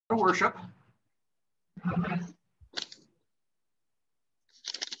Worship.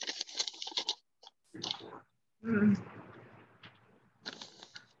 And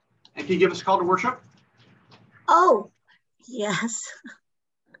can you give us a call to worship? Oh, yes.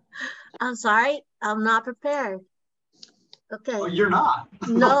 I'm sorry. I'm not prepared. Okay. Oh, you're not?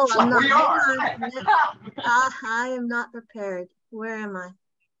 No, I'm not. We are. I am not prepared. Where am I?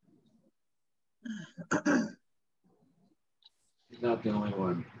 He's not the only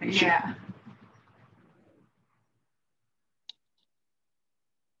one. Yeah.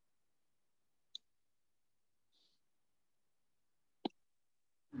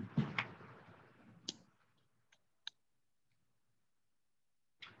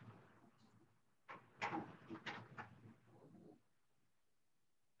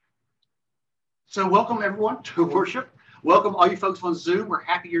 So welcome everyone to worship. Welcome all you folks on Zoom. We're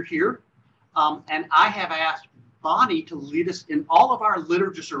happy you're here. And I have asked Bonnie to lead us in all of our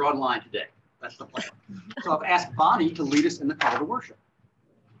liturgies are online today. That's the plan. So I've asked Bonnie to lead us in the call to worship.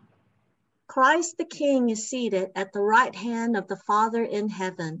 Christ the King is seated at the right hand of the Father in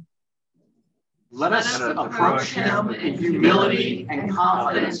heaven. Let us approach him in humility and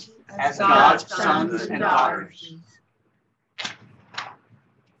confidence as God's sons and daughters.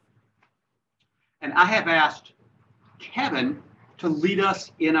 And I have asked Kevin to lead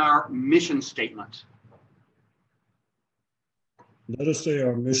us in our mission statement. Let us say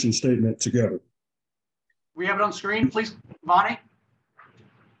our mission statement together. We have it on screen, please, Bonnie?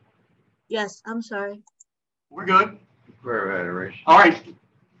 Yes, I'm sorry. We're good. Prayer of adoration. All right. Can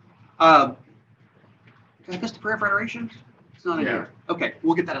I miss the prayer of adoration? It's not in here. Okay,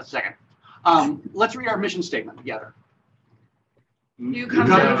 we'll get that in a second. Let's read our mission statement together. New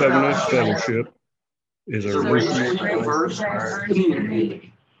Covenant fellowship is a recently diverse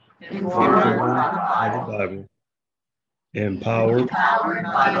community informed by the Bible, empowered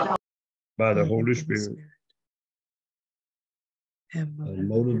by the Holy Spirit, and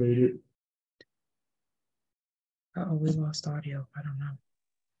motivated. Uh-oh, we lost audio. I don't know.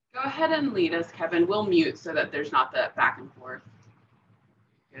 Go ahead and lead us, Kevin. We'll mute so that there's not that back and forth.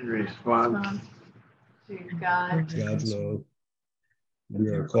 In response to God. God's love. We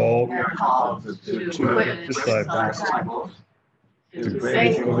are called to witness disciples, to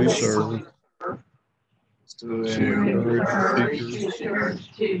faithfully serve, to encourage seekers,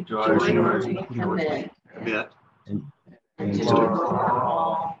 to joyfully commit, and to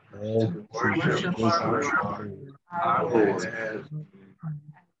all all worship our Lord as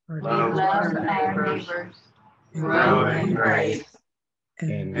love our neighbors, grow in grace,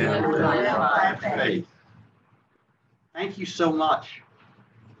 and live by faith. Thank you so much.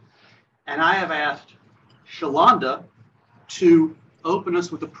 And I have asked Shalonda to open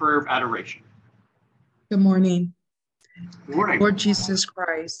us with a prayer of adoration. Good morning. Good morning. Lord Jesus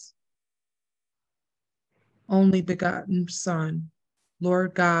Christ, only begotten Son,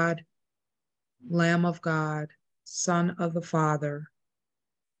 Lord God, Lamb of God, Son of the Father,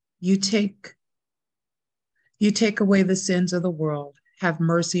 you take away the sins of the world. Have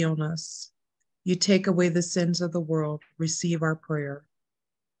mercy on us. You take away the sins of the world. Receive our prayer.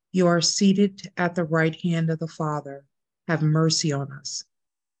 You are seated at the right hand of the Father. Have mercy on us.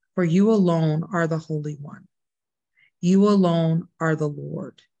 For you alone are the Holy One. You alone are the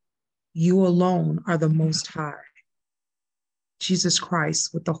Lord. You alone are the Most High. Jesus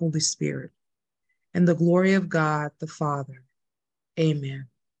Christ with the Holy Spirit. And the glory of God the Father. Amen.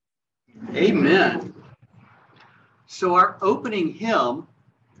 Amen. So our opening hymn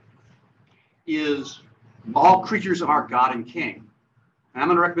is All Creatures of Our God and King. And I'm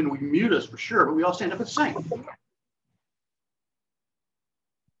going to recommend we mute us for sure, but we all stand up and sing.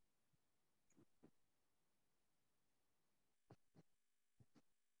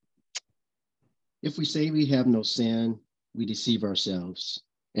 If we say we have no sin, we deceive ourselves,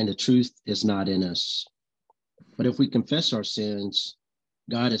 and the truth is not in us. But if we confess our sins,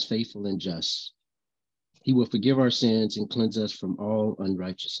 God is faithful and just. He will forgive our sins and cleanse us from all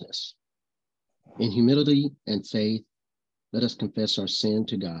unrighteousness. In humility and faith, let us confess our sin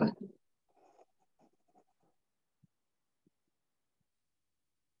to God.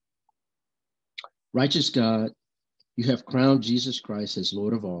 Righteous God, you have crowned Jesus Christ as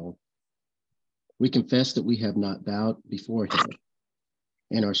Lord of all. We confess that we have not bowed before him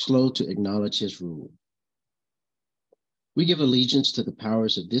and are slow to acknowledge his rule. We give allegiance to the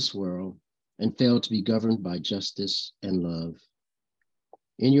powers of this world and fail to be governed by justice and love.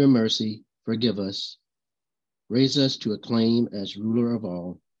 In your mercy, forgive us. Raise us to acclaim as ruler of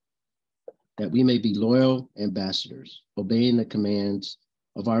all, that we may be loyal ambassadors, obeying the commands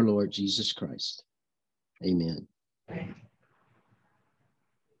of our Lord Jesus Christ. Amen.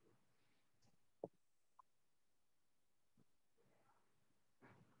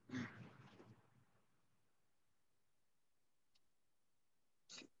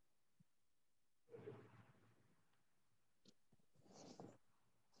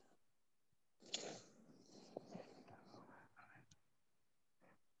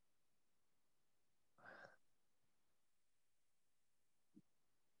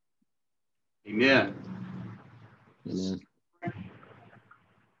 Amen. Amen.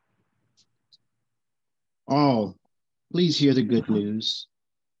 All, please hear the good news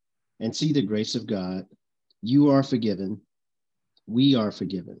and see the grace of God. You are forgiven. We are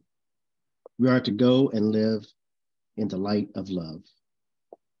forgiven. We are to go and live in the light of love.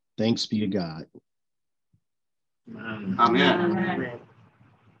 Thanks be to God. Amen.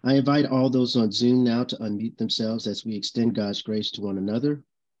 I invite all those on Zoom now to unmute themselves as we extend God's grace to one another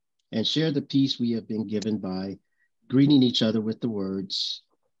and share the peace we have been given by greeting each other with the words,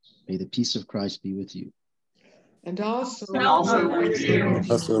 may the peace of Christ be with you. And also, with you.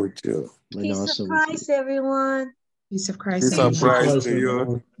 Also with you. And Peace also of with you. Christ, everyone. peace of Christ. Peace of be Christ to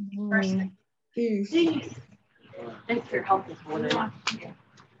you. Peace. Thanks for your help this morning.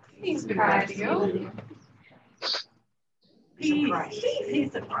 Peace of Christ to you.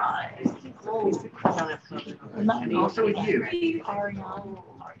 Peace of Christ. Also with you.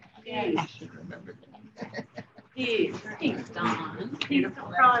 Peace, Don. Peace of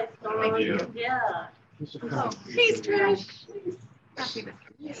Christ, Don. Yeah. Peace, Trish. Happy to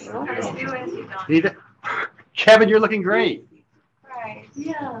be with you, Don. Need it? Kevin, you're looking great. Right.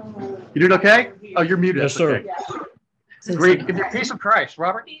 Yeah. You doing okay? Oh, you're muted. Yes, sir. Okay. Great. Peace of Christ,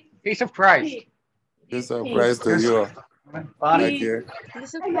 Robert. Peace of Christ. Peace of Christ to you. Bonnie. Thank you.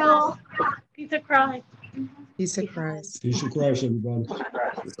 Peace of Hey, Christ. y'all. Peace of Christ. Peace of Christ. Peace of Christ, everybody.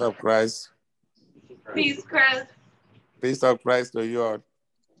 Peace of Christ. Peace, Chris. Peace of Christ to you all.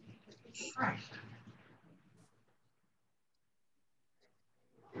 Peace of Christ.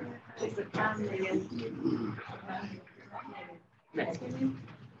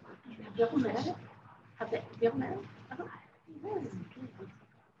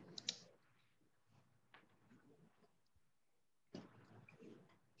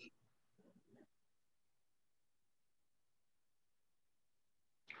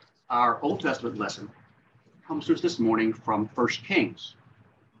 Our Old Testament lesson comes to us this morning from 1 Kings,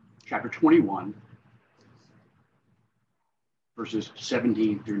 chapter 21, verses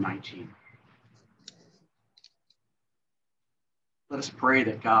 17 through 19. Let us pray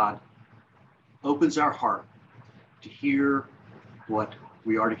that God opens our heart to hear what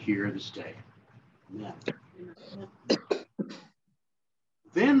we are to hear this day. Amen.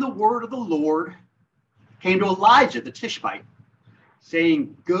 Then the word of the Lord came to Elijah the Tishbite,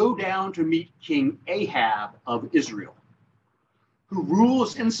 saying, "Go down to meet King Ahab of Israel, who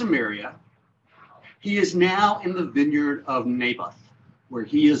rules in Samaria. He is now in the vineyard of Naboth, where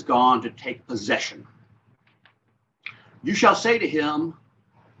he is gone to take possession. You shall say to him,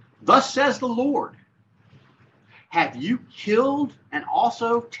 'Thus says the Lord, have you killed and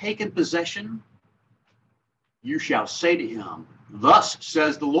also taken possession?' You shall say to him, 'Thus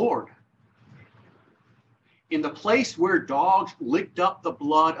says the Lord, in the place where dogs licked up the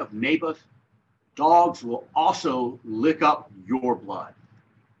blood of Naboth, dogs will also lick up your blood.'"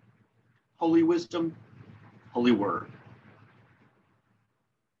 Holy wisdom, holy word.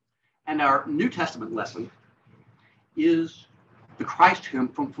 And our New Testament lesson is the Christ hymn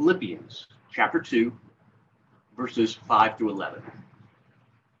from Philippians, chapter 2, verses 5 through 11.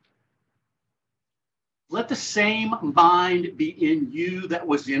 "Let the same mind be in you that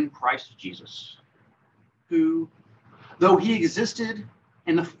was in Christ Jesus, who, though he existed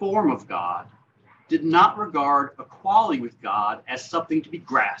in the form of God, did not regard equality with God as something to be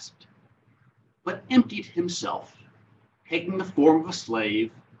grasped, but emptied himself, taking the form of a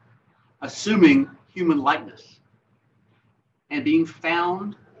slave, assuming human likeness, and being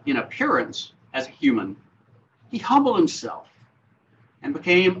found in appearance as a human, he humbled himself and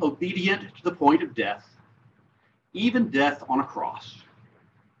became obedient to the point of death, even death on a cross.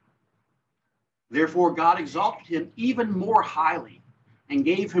 Therefore, God exalted him even more highly and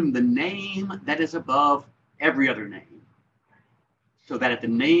gave him the name that is above every other name, so that at the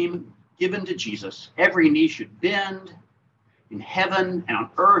name given to Jesus, every knee should bend in heaven and on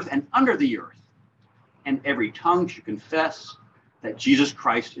earth and under the earth, and every tongue should confess that Jesus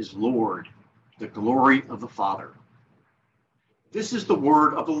Christ is Lord, to the glory of the Father. This is the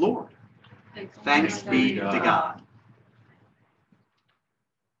word of the Lord. Thanks be to God.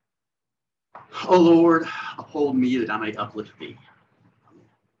 O Lord, uphold me that I may uplift thee.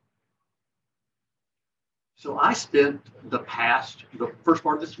 So I spent the first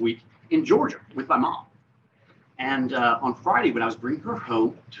part of this week in Georgia with my mom. And on Friday, when I was bringing her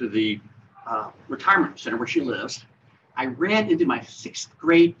home to the retirement center where she lives, I ran into my 6th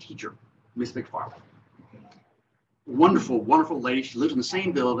grade teacher, Miss McFarland. Wonderful, wonderful lady. She lives in the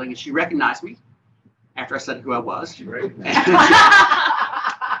same building, and she recognized me after I said who I was. She recognized the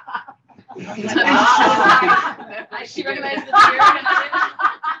beard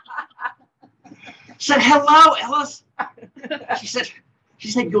and said, hello, Ellis. She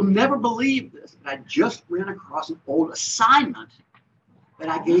said, you'll never believe this, but I just ran across an old assignment that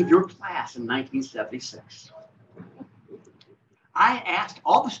I gave your class in 1976. I asked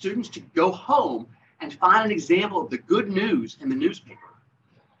all the students to go home and find an example of the good news in the newspaper.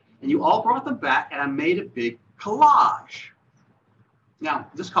 And you all brought them back, and I made a big collage. Now,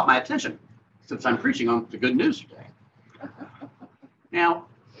 this caught my attention since I'm preaching on the good news today. Now,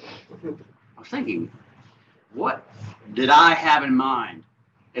 I was thinking, what did I have in mind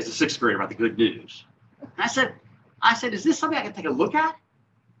as a sixth grader about the good news? And I said, is this something I can take a look at?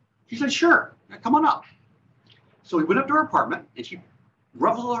 She said, sure, come on up. So we went up to her apartment, and she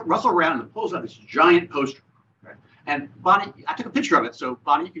rustled around and pulls out this giant poster. Right? And Bonnie, I took a picture of it, so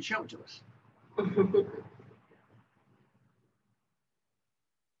Bonnie, you can show it to us.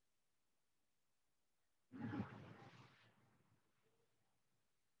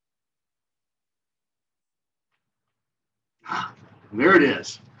 There it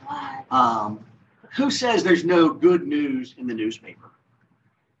is. Who says there's no good news in the newspaper?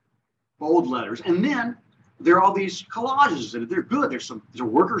 Bold letters. And then there are all these collages, and they're good. There's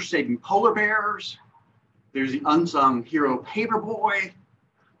workers saving polar bears. There's the unsung hero paperboy.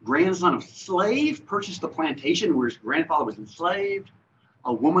 Grandson of slave purchased the plantation where his grandfather was enslaved.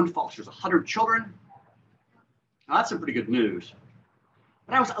 A woman fosters 100 children. Now, that's some pretty good news.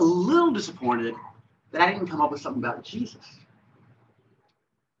 But I was a little disappointed that I didn't come up with something about Jesus.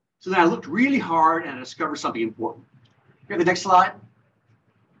 So then I looked really hard and I discovered something important. Here, the next slide.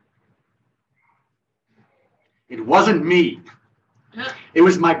 It wasn't me. It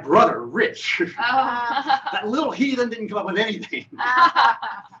was my brother, Rich. That little heathen didn't come up with anything.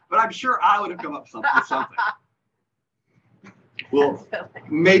 But I'm sure I would have come up with something. Well,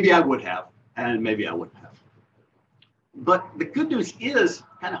 maybe I would have, and maybe I wouldn't have. But the good news is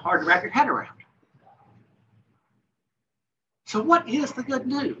kind of hard to wrap your head around. So what is the good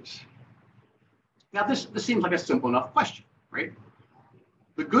news? Now, this seems like a simple enough question, right?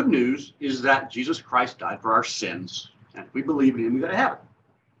 The good news is that Jesus Christ died for our sins, and if we believe in him, we go to heaven.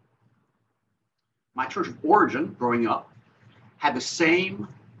 My church of origin, growing up, had the same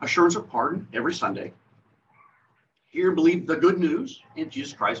assurance of pardon every Sunday. Here, believe the good news, in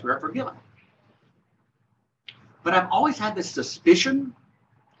Jesus Christ, we are forgiven. But I've always had this suspicion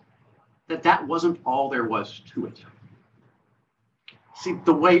that that wasn't all there was to it. See,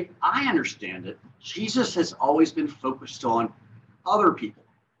 the way I understand it, Jesus has always been focused on other people.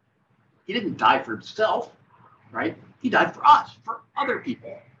 He didn't die for himself, right? He died for us, for other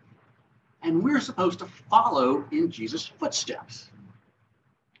people. And we're supposed to follow in Jesus' footsteps.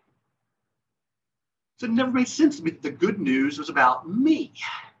 So it never made sense to me that the good news was about me,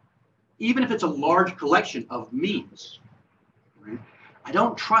 even if it's a large collection of me's. Right? I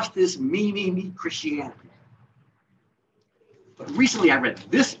don't trust this me Christianity. But recently I read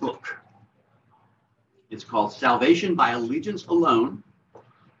this book. It's called Salvation by Allegiance Alone.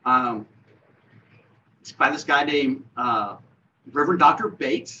 It's by this guy named Reverend Dr.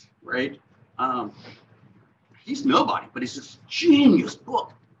 Bates, right? He's nobody, but he's this genius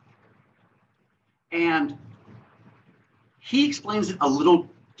book. And he explains it a little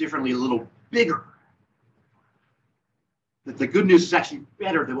differently, a little bigger. That the good news is actually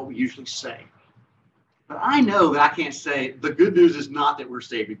better than what we usually say. But I know that I can't say the good news is not that we're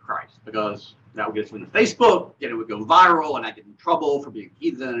saved in Christ, because that would get us into Facebook, and it would go viral, and I get in trouble for being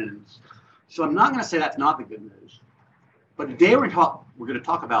heathen. And so I'm not going to say that's not the good news. But today we're going to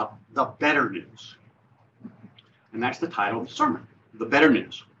talk about the better news. And that's the title of the sermon, the better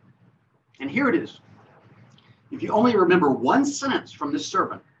news. And here it is. If you only remember one sentence from this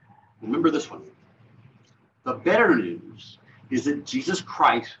sermon, remember this one. The better news is that Jesus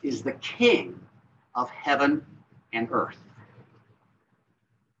Christ is the King of heaven and earth.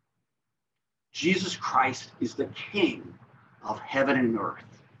 Jesus Christ is the King of heaven and earth.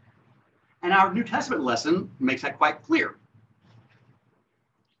 And our New Testament lesson makes that quite clear.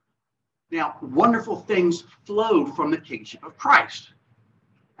 Now, wonderful things flowed from the kingship of Christ.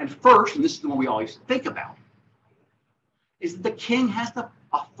 And first, and this is the one we always think about, is that the king has the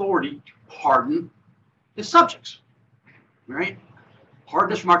authority to pardon his subjects, right?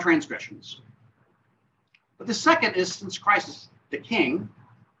 Pardon us from our transgressions. But the second is, since Christ is the king,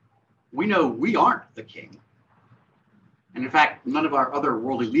 we know we aren't the king. And in fact, none of our other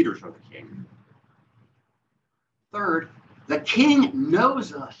worldly leaders are the king. Third, the king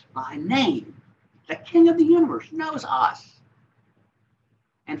knows us by name. The king of the universe knows us.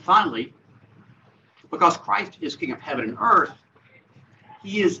 And finally, because Christ is king of heaven and earth,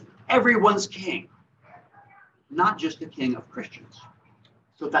 he is everyone's king, not just the king of Christians.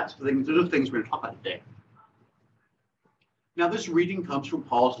 So those are the things we're going to talk about today. Now, this reading comes from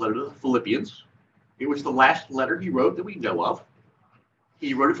Paul's letter to the Philippians. It was the last letter he wrote that we know of.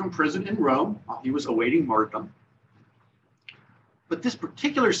 He wrote it from prison in Rome while he was awaiting martyrdom. But this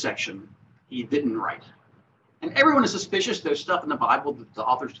particular section, he didn't write. And everyone is suspicious there's stuff in the Bible that the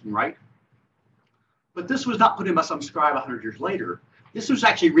authors didn't write. But this was not put in by some scribe 100 years later. This was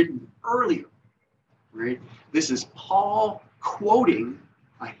actually written earlier, right? This is Paul quoting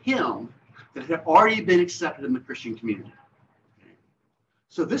a hymn that had already been accepted in the Christian community.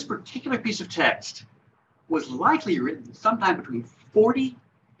 So this particular piece of text was likely written sometime between 40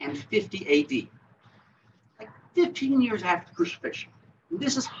 and 50 AD, like 15 years after the crucifixion. And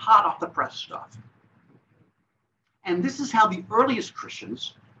this is hot off the press stuff. And this is how the earliest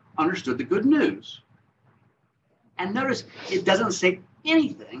Christians understood the good news. And notice, it doesn't say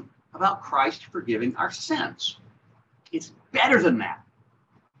anything about Christ forgiving our sins. It's better than that.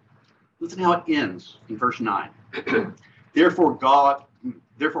 Listen how it ends in verse 9. Therefore God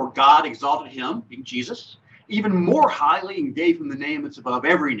exalted him, being Jesus, even more highly and gave him the name that's above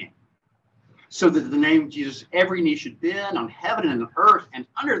every name, so that the name of Jesus every knee should bend on heaven and on earth and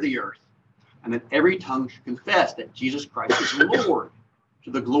under the earth, and that every tongue should confess that Jesus Christ is Lord,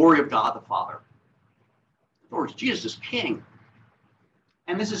 to the glory of God the Father. In other words, Jesus is King.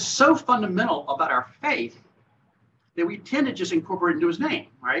 And this is so fundamental about our faith that we tend to just incorporate it into his name,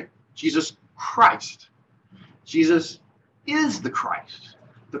 right? Jesus Christ. Jesus is the Christ,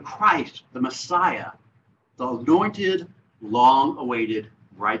 the Messiah, the anointed, long-awaited,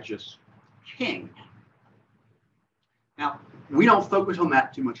 righteous King. Now, we don't focus on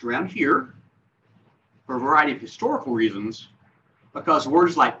that too much around here for a variety of historical reasons, because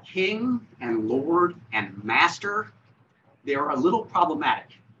words like king and lord and master, they are a little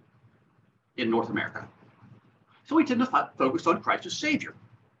problematic in North America. So we tend to focus on Christ as Savior.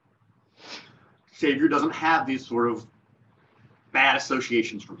 Savior doesn't have these sort of bad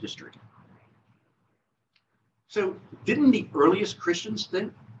associations from history. So didn't the earliest Christians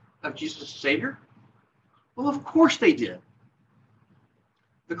think of Jesus as Savior? Well, of course they did.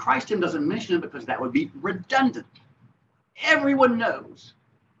 The Christ hymn doesn't mention it because that would be redundant. Everyone knows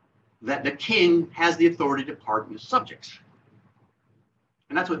that the king has the authority to pardon his subjects.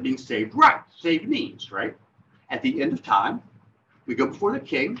 And that's what being saved means, right? At the end of time, we go before the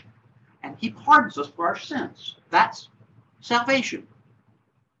king and he pardons us for our sins. That's salvation.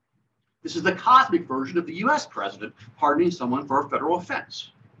 This is the cosmic version of the US president pardoning someone for a federal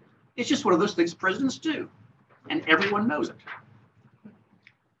offense. It's just one of those things presidents do, and everyone knows it.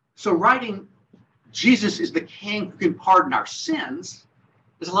 So writing Jesus is the king who can pardon our sins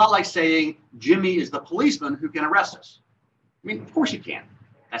is a lot like saying Jimmy is the policeman who can arrest us. I mean, of course you can.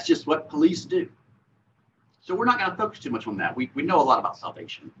 That's just what police do. So we're not going to focus too much on that. We know a lot about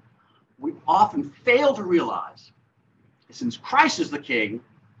salvation. We often fail to realize that since Christ is the king,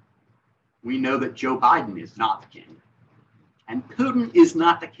 we know that Joe Biden is not the king. And Putin is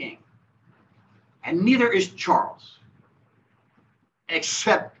not the king. And neither is Charles.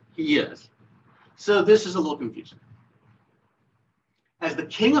 Except he is. So this is a little confusing. As the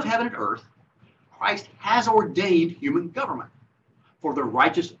king of heaven and earth, Christ has ordained human government for the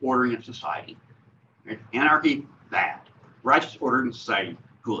righteous ordering of society. Anarchy, bad. Righteous order in society,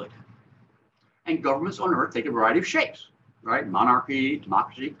 good. And governments on earth take a variety of shapes, right? Monarchy,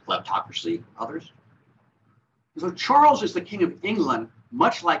 democracy, kleptocracy, others. So Charles is the king of England,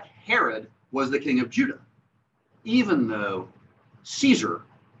 much like Herod was the king of Judah, even though Caesar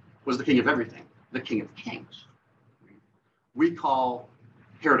was the king of everything, the king of kings. We call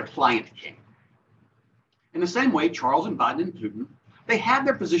Herod a client king. In the same way, Charles and Biden and Putin, they have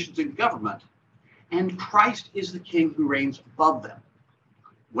their positions in government, and Christ is the king who reigns above them,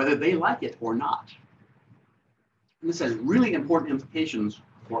 whether they like it or not. And this has really important implications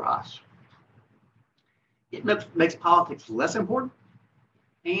for us. It makes politics less important,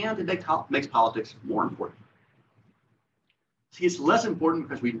 and it makes politics more important. See, it's less important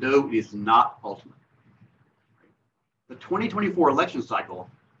because we know it is not ultimate. The 2024 election cycle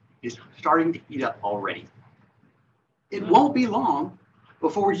is starting to heat up already. It won't be long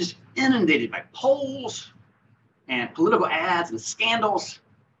before we're just inundated by polls and political ads and scandals,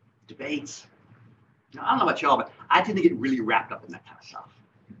 debates. Now, I don't know about y'all, but I tend to get really wrapped up in that kind of stuff.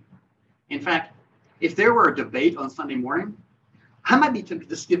 In fact, if there were a debate on Sunday morning, I might be tempted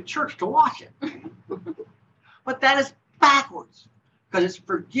to skip church to watch it. But that is backwards, because it's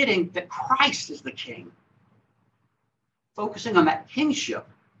forgetting that Christ is the king. Focusing on that kingship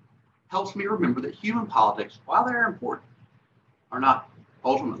helps me remember that human politics, while they're important, are not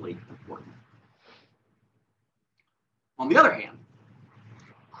ultimately important. On the other hand,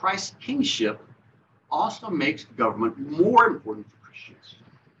 Christ's kingship also makes government more important for Christians,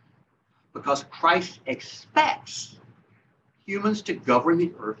 because Christ expects humans to govern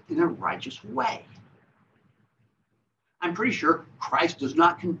the earth in a righteous way. I'm pretty sure Christ does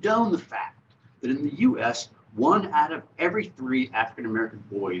not condone the fact that in the U.S., 1 out of every 3 African-American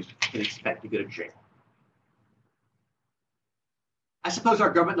boys can expect to go to jail. I suppose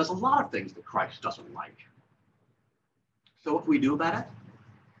our government does a lot of things that Christ doesn't like. So what can we do about it?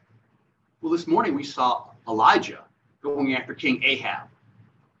 Well, this morning we saw Elijah going after King Ahab.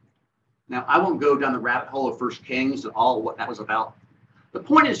 Now, I won't go down the rabbit hole of 1 Kings and all what that was about. The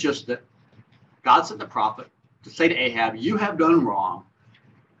point is just that God sent the prophet to say to Ahab, you have done wrong,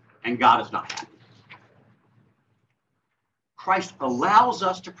 and God is not happy. Christ allows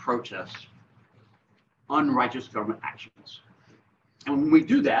us to protest unrighteous government actions. And when we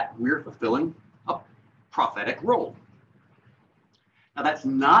do that, we're fulfilling a prophetic role. Now, that's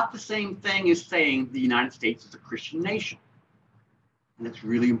not the same thing as saying the United States is a Christian nation. And it's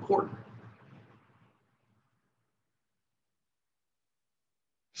really important.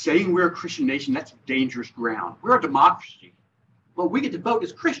 Saying we're a Christian nation, that's dangerous ground. We're a democracy, but we get to vote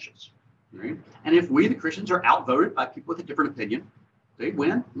as Christians. Right? And if we, the Christians, are outvoted by people with a different opinion, they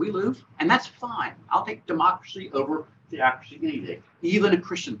win, we lose, and that's fine. I'll take democracy over theocracy any day, even a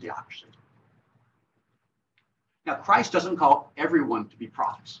Christian theocracy. Now, Christ doesn't call everyone to be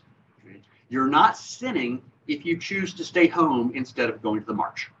prophets. Okay? You're not sinning if you choose to stay home instead of going to the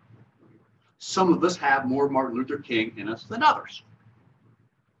march. Some of us have more Martin Luther King in us than others,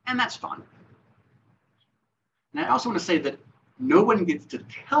 and that's fine. And I also want to say that no one gets to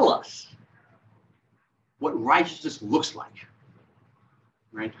tell us what righteousness looks like,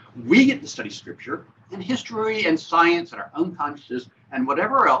 right? We get to study scripture and history and science and our own consciousness and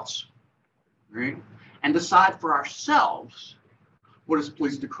whatever else, right? And decide for ourselves what is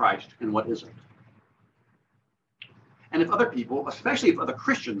pleasing to Christ and what isn't. And if other people, especially if other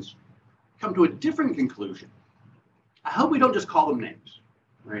Christians, come to a different conclusion, I hope we don't just call them names,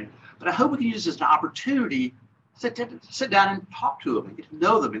 right? But I hope we can use this as an opportunity to sit down and talk to them and get to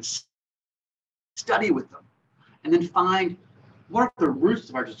know them and study with them, and then find what are the roots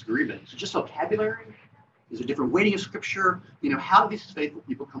of our disagreement. Is it just vocabulary? Is it different weighting of scripture? You know, how do these faithful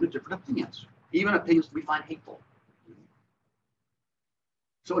people come to different opinions, even opinions that we find hateful?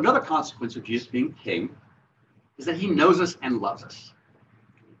 So another consequence of Jesus being king is that he knows us and loves us.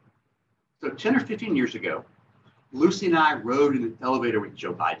 So 10 or 15 years ago, Lucy and I rode in an elevator with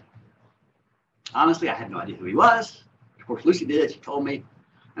Joe Biden. Honestly, I had no idea who he was. Of course, Lucy did. She told me.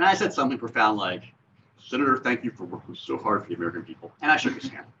 And I said something profound like, Senator, thank you for working so hard for the American people. And I shook his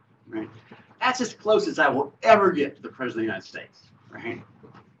hand, right? That's as close as I will ever get to the President of the United States, right?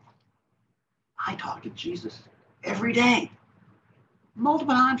 I talk to Jesus every day,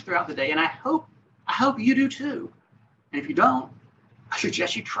 multiple times throughout the day, and I hope you do too. And if you don't, I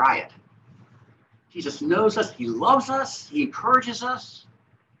suggest you try it. Jesus knows us, he loves us, he encourages us.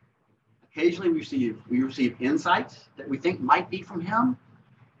 Occasionally we receive insights that we think might be from him.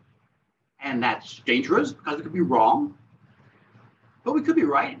 And that's dangerous because it could be wrong. But we could be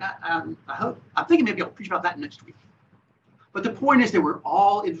right. I'm thinking maybe I'll preach about that next week. But the point is that we're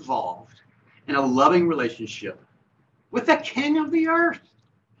all involved in a loving relationship with the King of the earth,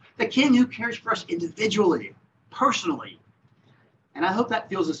 the King who cares for us individually, personally. And I hope that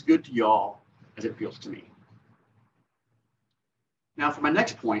feels as good to y'all as it feels to me. Now, for my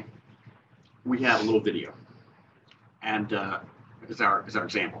next point, we have a little video. And is our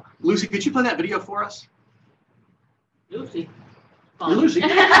example. Lucy, could you play that video for us? Lucy. You're Lucy. Play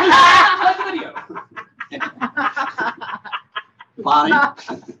the video. Bonnie.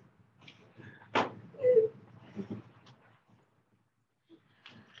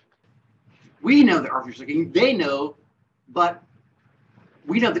 We know that Arthur's the king. They know, but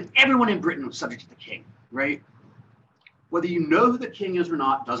we know that everyone in Britain was subject to the king, right? Whether you know who the king is or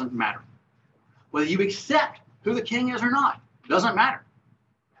not doesn't matter. Whether you accept who the king is or not doesn't matter.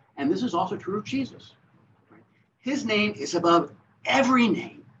 And this is also true of Jesus. His name is above every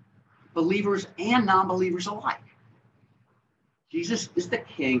name, believers and non-believers alike. Jesus is the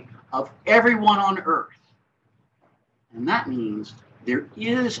king of everyone on earth. And that means there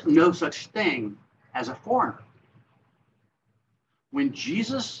is no such thing as a foreigner. When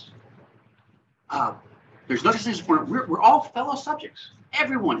Jesus, there's no such thing as a foreigner. We're all fellow subjects.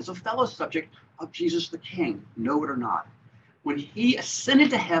 Everyone is a fellow subject of Jesus the King, know it or not. When he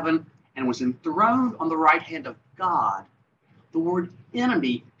ascended to heaven and was enthroned on the right hand of God, the word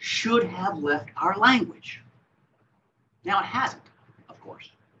enemy should have left our language. Now it hasn't, of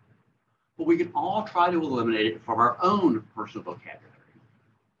course. But we can all try to eliminate it from our own personal vocabulary.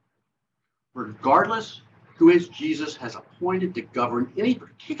 regardless who is Jesus has appointed to govern any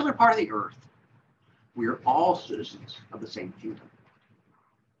particular part of the earth, we are all citizens of the same kingdom.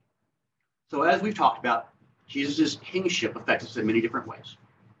 So as we've talked about, Jesus' kingship affects us in many different ways.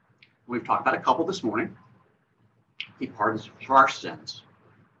 We've talked about a couple this morning. He pardons for our sins.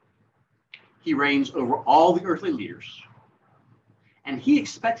 He reigns over all the earthly leaders. And he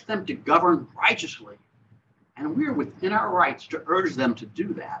expects them to govern righteously. And we're within our rights to urge them to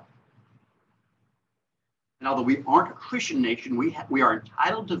do that. And although we aren't a Christian nation, we are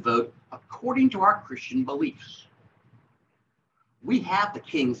entitled to vote according to our Christian beliefs. We have the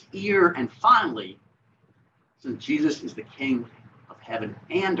king's ear, and finally, since Jesus is the king of heaven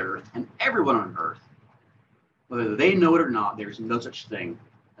and earth, and everyone on earth, whether they know it or not, there's no such thing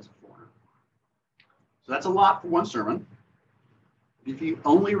as a foreigner. So that's a lot for one sermon. If you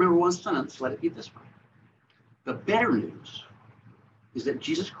only remember one sentence, let it be this one. The better news is that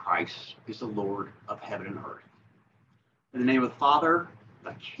Jesus Christ is the Lord of heaven and earth. In the name of the Father,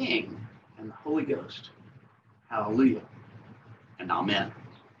 the King, and the Holy Ghost. Hallelujah. And amen.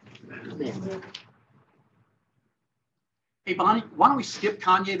 Amen. Hey, Bonnie, why don't we skip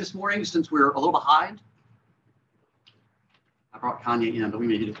Kanye this morning since we're a little behind? I brought Kanye in, but we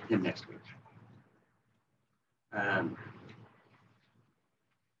may do him next week. I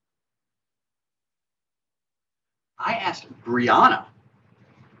asked Brianna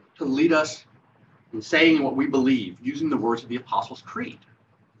to lead us in saying what we believe using the words of the Apostles' Creed.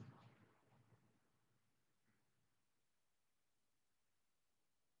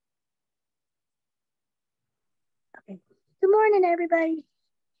 Okay. Good morning, everybody.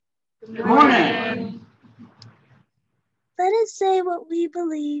 Good morning. Let us say what we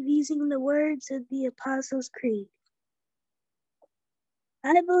believe using the words of the Apostles' Creed.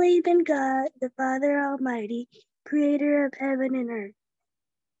 I believe in God, the Father Almighty, creator of heaven and earth,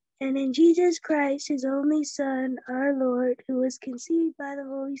 and in Jesus Christ, his only Son, our Lord, who was conceived by the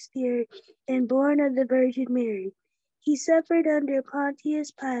Holy Spirit and born of the Virgin Mary. He suffered under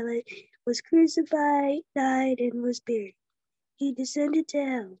Pontius Pilate, was crucified, died, and was buried. He descended to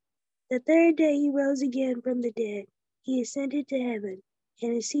hell. The third day he rose again from the dead. He ascended to heaven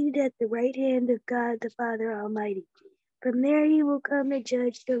and is seated at the right hand of God the Father Almighty. From there he will come to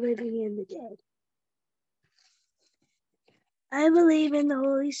judge the living and the dead. I believe in the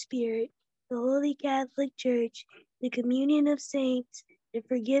Holy Spirit, the Holy Catholic Church, the communion of saints, the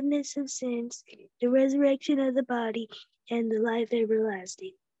forgiveness of sins, the resurrection of the body, and the life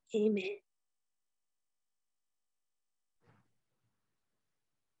everlasting. Amen.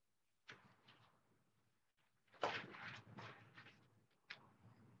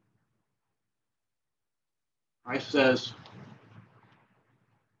 Christ says,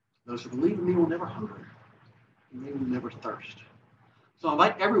 those who believe in me will never hunger, and they will never thirst. So I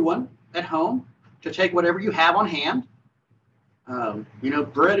invite everyone at home to take whatever you have on hand,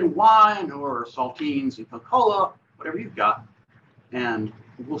 bread and wine or saltines and Coca-Cola, whatever you've got, and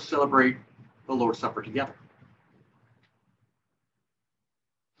we'll celebrate the Lord's Supper together.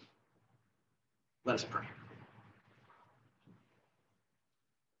 Let us pray.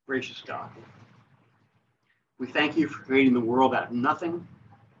 Gracious God, we thank you for creating the world out of nothing,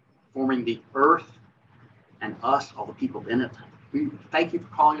 forming the earth and us, all the people in it. We thank you for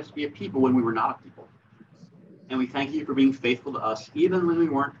calling us to be a people when we were not a people. And we thank you for being faithful to us, even when we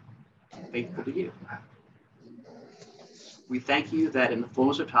weren't faithful to you. We thank you that in the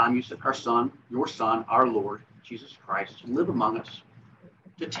fullness of time, you sent our Son, your Son, our Lord, Jesus Christ, to live among us,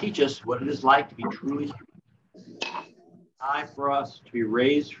 to teach us what it is like to be truly human, to die for us, to be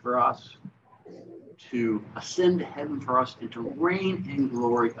raised for us, to ascend to heaven for us, and to reign in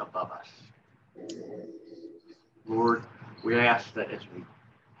glory above us. Lord, we ask that as we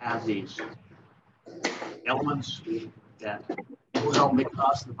have these elements, that it will help make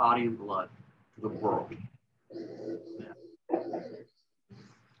us the body and blood for the world.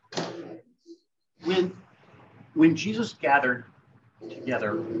 When Jesus gathered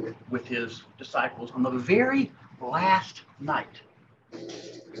together with his disciples on the very last night,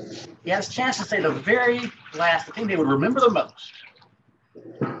 he had a chance to say the very last, the thing they would remember the most,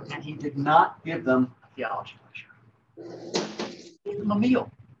 and he did not give them a theology lecture. He gave them a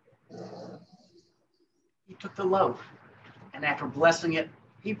meal. He took the loaf, and after blessing it,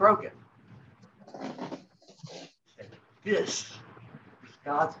 he broke it. He said, "This is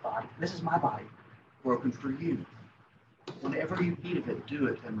God's body. This is my body, broken for you. Whenever you eat of it, do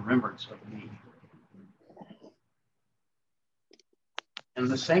it in remembrance of me." And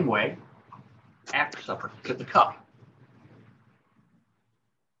in the same way, after supper, he took the cup.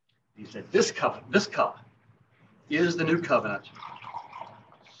 He said, this cup is the new covenant,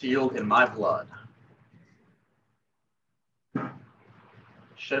 sealed in my blood,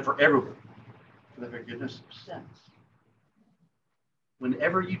 shed for everyone for the forgiveness of sins.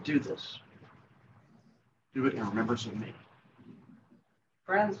 Whenever you do this, do it in remembrance of me.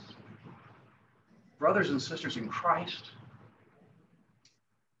 Friends, brothers and sisters in Christ,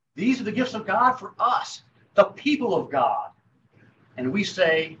 these are the gifts of God for us, the people of God. And we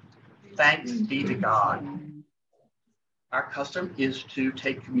say, thanks be to God. Our custom is to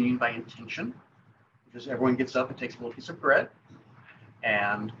take communion by intention, because everyone gets up and takes a little piece of bread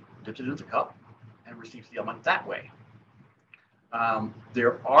and dips it into the cup and receives the element that way.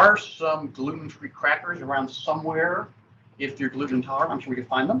 There are some gluten-free crackers around somewhere. If you're gluten intolerant, I'm sure we can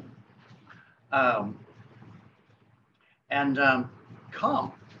find them.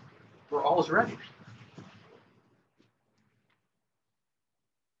 Come, for all is ready.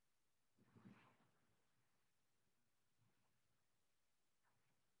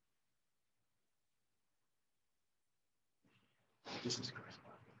 This is Christ's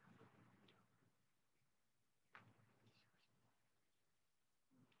body.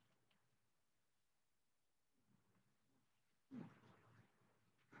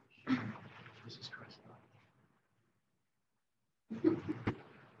 This is Christ's body.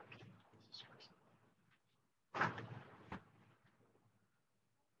 This is Christ's body.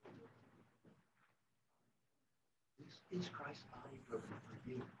 This is Christ's body broken for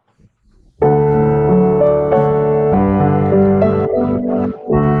you.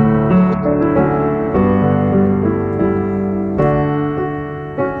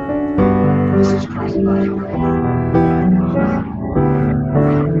 This is Christ's body broken.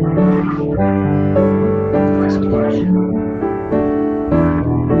 Christ's blood shed.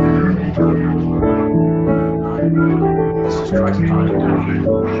 This is Christ's body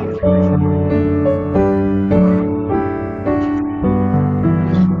broken.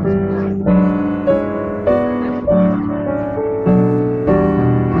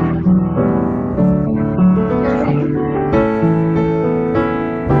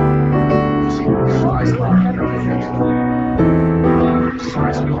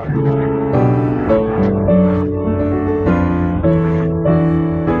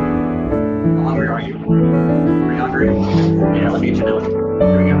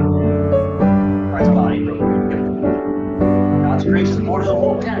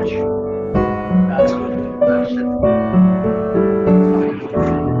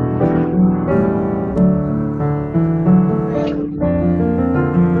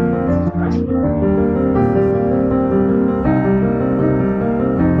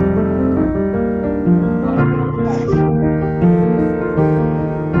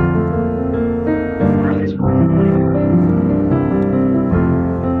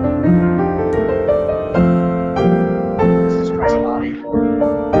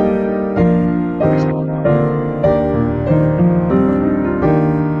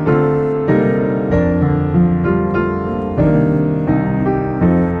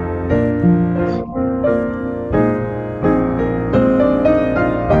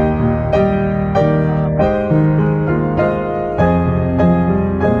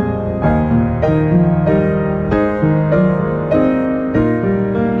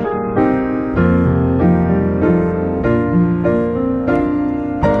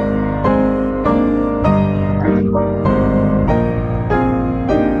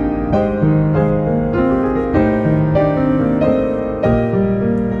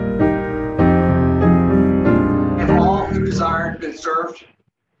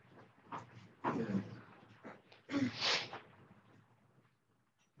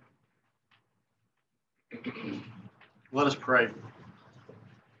 Let us pray.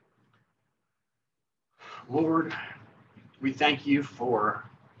 Lord, we thank you for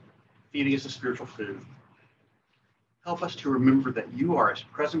feeding us a spiritual food. Help us to remember that you are as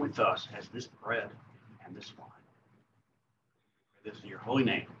present with us as this bread and this wine. This is in your holy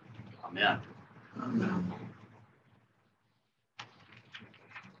name. Amen. Amen.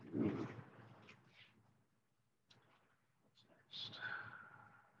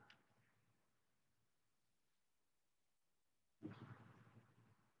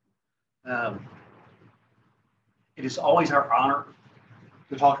 It is always our honor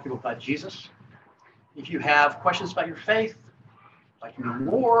to talk to people about Jesus. If you have questions about your faith, like to know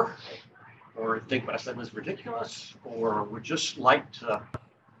more, or think what I said was ridiculous, or would just like to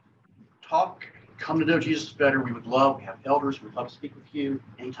talk, come to know Jesus better, we have elders, we'd love to speak with you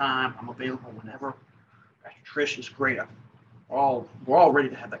anytime. I'm available whenever. Pastor Trish is great. We're all ready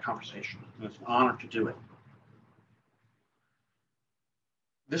to have that conversation. And it's an honor to do it.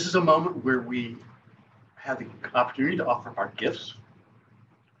 This is a moment where we have the opportunity to offer our gifts.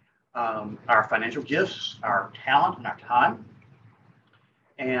 our financial gifts, our talent, and our time.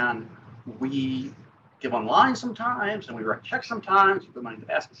 And we give online sometimes, and we write checks sometimes, we put money in the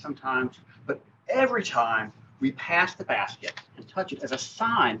basket sometimes, but every time we pass the basket and touch it as a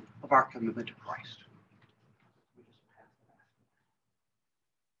sign of our commitment to Christ.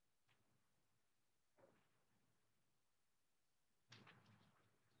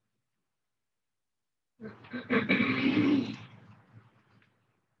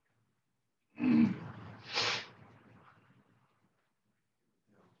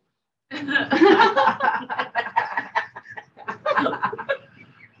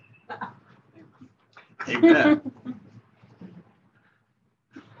 Amen.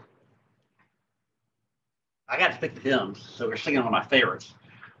 I got to pick the hymns, so we're singing one of my favorites.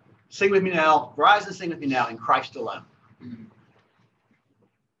 Sing with me now, rise and sing with me now in Christ alone.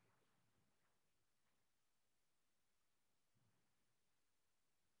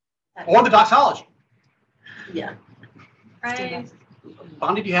 Or the doxology. Yeah. Praise.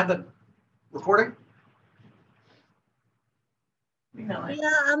 Bonnie, do you have the recording? No.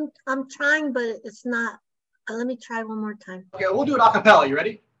 Yeah, I'm trying, but it's not. Let me try one more time. Okay, we'll do it a cappella. You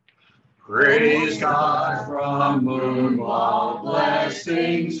ready? Praise God from moon while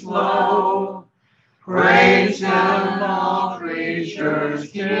blessings flow. Praise Him, all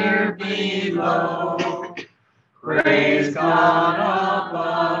creatures here below. Praise God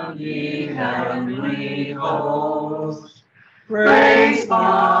above, ye heavenly hosts. Praise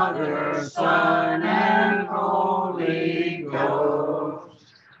Father, Son, and Holy Ghost.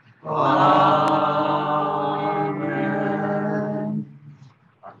 Amen.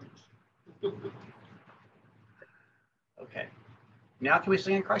 Okay. Now can we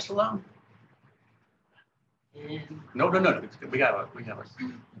sing in Christ alone? No. We have a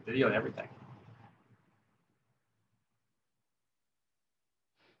video and everything.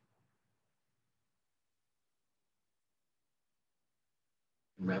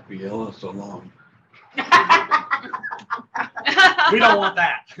 Happy Ellis alone. We don't want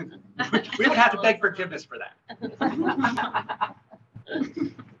that. We would have to beg forgiveness for that.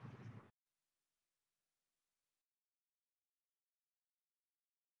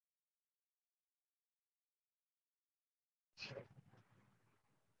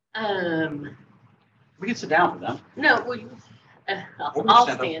 We can sit down for them. No, I'll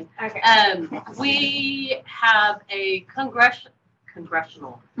stand. Okay. We have a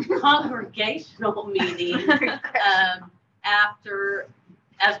congregational meeting after,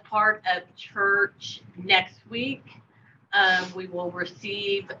 as part of church next week. We will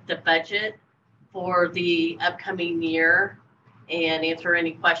receive the budget for the upcoming year and answer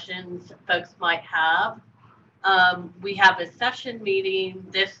any questions folks might have. We have a session meeting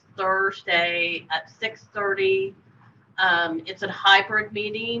this Thursday at 6:30. It's a hybrid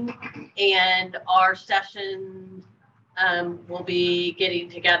meeting, and our session will be getting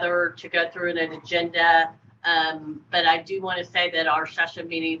together to go through an agenda. But I do want to say that our session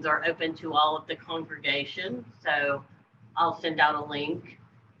meetings are open to all of the congregation, so I'll send out a link.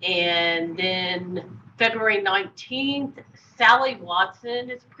 And then February 19th, Sally Watson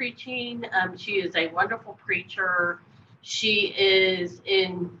is preaching. She is a wonderful preacher. She is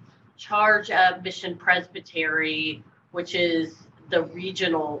in charge of Mission Presbytery, which is the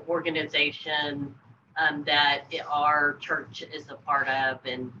regional organization that our church is a part of.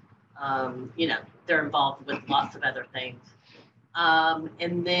 And, they're involved with lots of other things.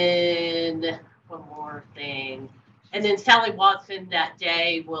 And then one more thing. And then Sally Watson that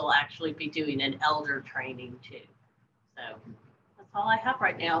day will actually be doing an elder training too. So that's all I have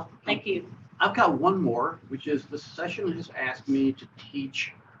right now. Thank you. I've got one more, which is the session has asked me to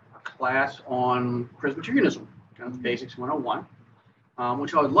teach a class on Presbyterianism, kind of Basics 101,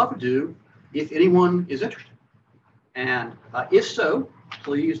 which I would love to do if anyone is interested. And if so,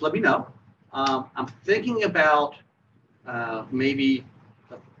 please let me know. I'm thinking about maybe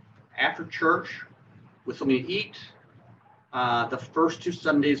after church with something to eat, the first 2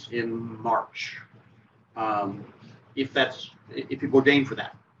 Sundays in March, if you're ordained for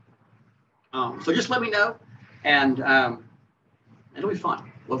that. So just let me know, and it'll be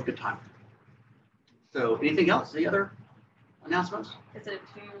fun. We'll have a good time. So anything else? Any other announcements? Is it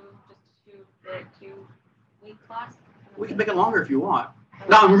a two-week class? We can make it longer if you want.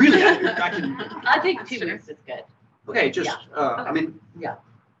 No, I'm really. I can. I think 2 weeks is good. Okay, just Yeah. I mean, Yeah.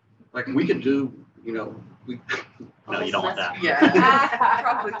 like we could do, no, you don't want that. Yeah,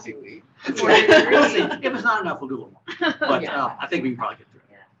 probably 2 weeks. We'll see. If it's not enough, we'll do a little more. But Yeah. I think we can probably get through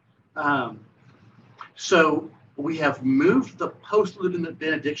it. So we have moved the post-Lutheran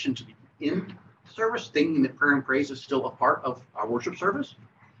benediction to the end service, thinking that prayer and praise is still a part of our worship service.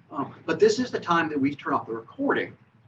 But this is the time that we turn off the recording